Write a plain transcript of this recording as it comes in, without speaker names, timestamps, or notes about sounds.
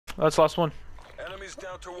That's the last one. Enemies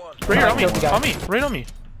down to one. Right here, I on me, killed the guy. on me, right on me.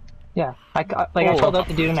 Yeah, I killed out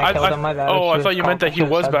the dude and I killed him. My bad. Oh, I should've thought you meant that he should've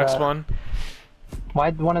was said back that. spawn.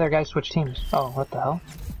 Why'd one of their guys switch teams? Oh, what the hell?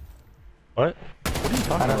 What? What are you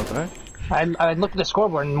talking about, right? I looked at the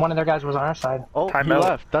scoreboard and one of their guys was on our side. Oh, he Timeout.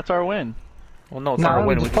 left. That's our win. Well, no, it's No, not a we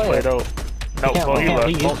win. We just can play it play out. No, can't- well, we he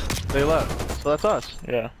can't left. leave. Oh, they left. So that's us.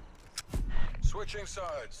 Yeah. Switching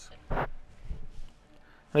sides.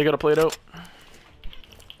 They gotta play it out.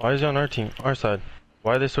 Why is he on our team? Our side?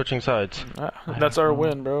 Why are they switching sides? That's our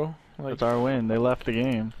win, bro. Like, That's our win. They left the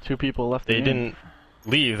game. 2 people left the They game. didn't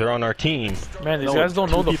leave. They're on our team. man, these No, guys don't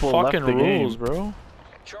 2 know the people left fucking the game. rules, bro.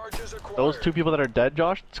 Charges acquired. Those 2 people that are dead,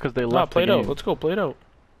 Josh, it's because they Nah, left play the it game. out. Let's go, play it out.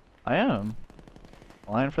 I am.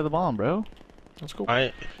 Lying for the bomb, bro. Let's go.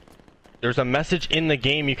 There's a message in the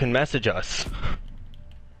game. You can message us.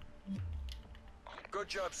 Good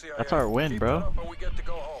job, CIA. That's our win, Keep bro. it up and we get to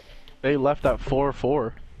go home. They left at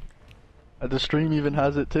 4-4. And the stream even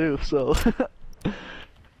has it too, so.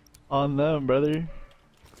 On them, brother.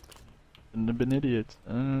 And they've been idiots.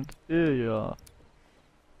 Yeah.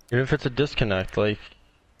 Even if it's a disconnect, like,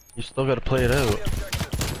 you still gotta play it out. The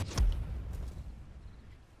objective.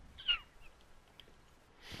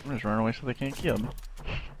 I'm just running away so they can't kill me.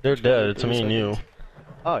 They're dead. It's me and you.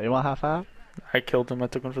 Oh, you want half-half? I killed him. I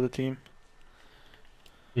took one for the team.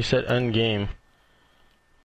 You said end game.